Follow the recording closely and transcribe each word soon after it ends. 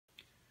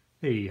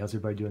Hey, how's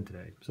everybody doing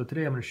today? So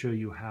today I'm going to show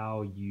you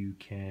how you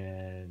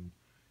can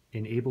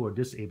enable or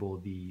disable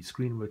the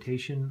screen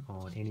rotation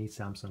on any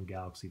Samsung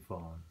Galaxy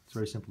phone. It's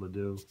very simple to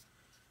do. What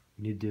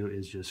you need to do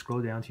is just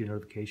scroll down to your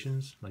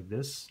notifications like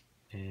this,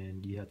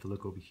 and you have to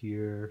look over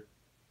here,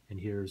 and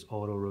here's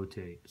auto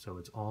rotate. So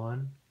it's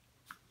on,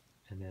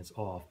 and then it's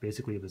off.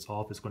 Basically, if it's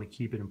off, it's going to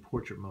keep it in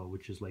portrait mode,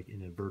 which is like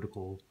in a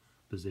vertical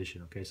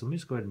position. Okay, so let me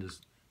just go ahead and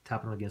just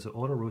tap it on again. So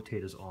auto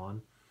rotate is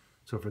on.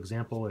 So for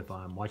example, if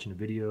I'm watching a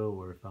video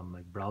or if I'm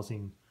like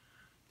browsing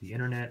the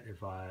internet,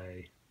 if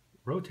I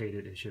rotate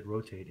it, it should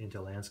rotate into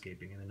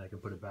landscaping, and then I can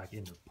put it back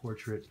into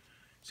portrait.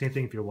 Same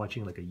thing if you're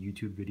watching like a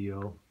YouTube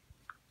video.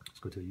 Let's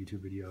go to a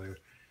YouTube video here.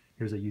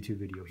 Here's a YouTube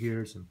video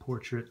here. It's in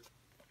portrait.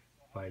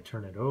 If I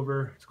turn it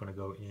over, it's going to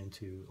go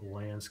into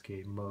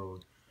landscape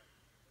mode.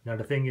 Now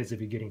the thing is,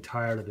 if you're getting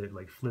tired of it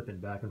like flipping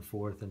back and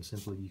forth, then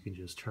simply you can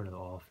just turn it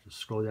off. Just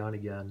scroll down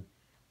again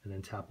and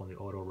then tap on the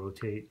auto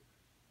rotate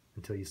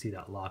until you see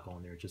that lock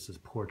on there. It just says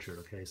portrait.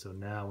 Okay, so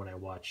now when I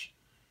watch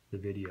the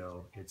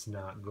video, it's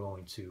not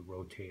going to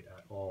rotate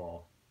at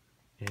all.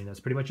 And that's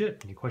pretty much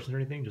it. Any questions or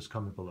anything, just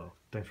comment below.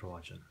 Thanks for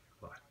watching.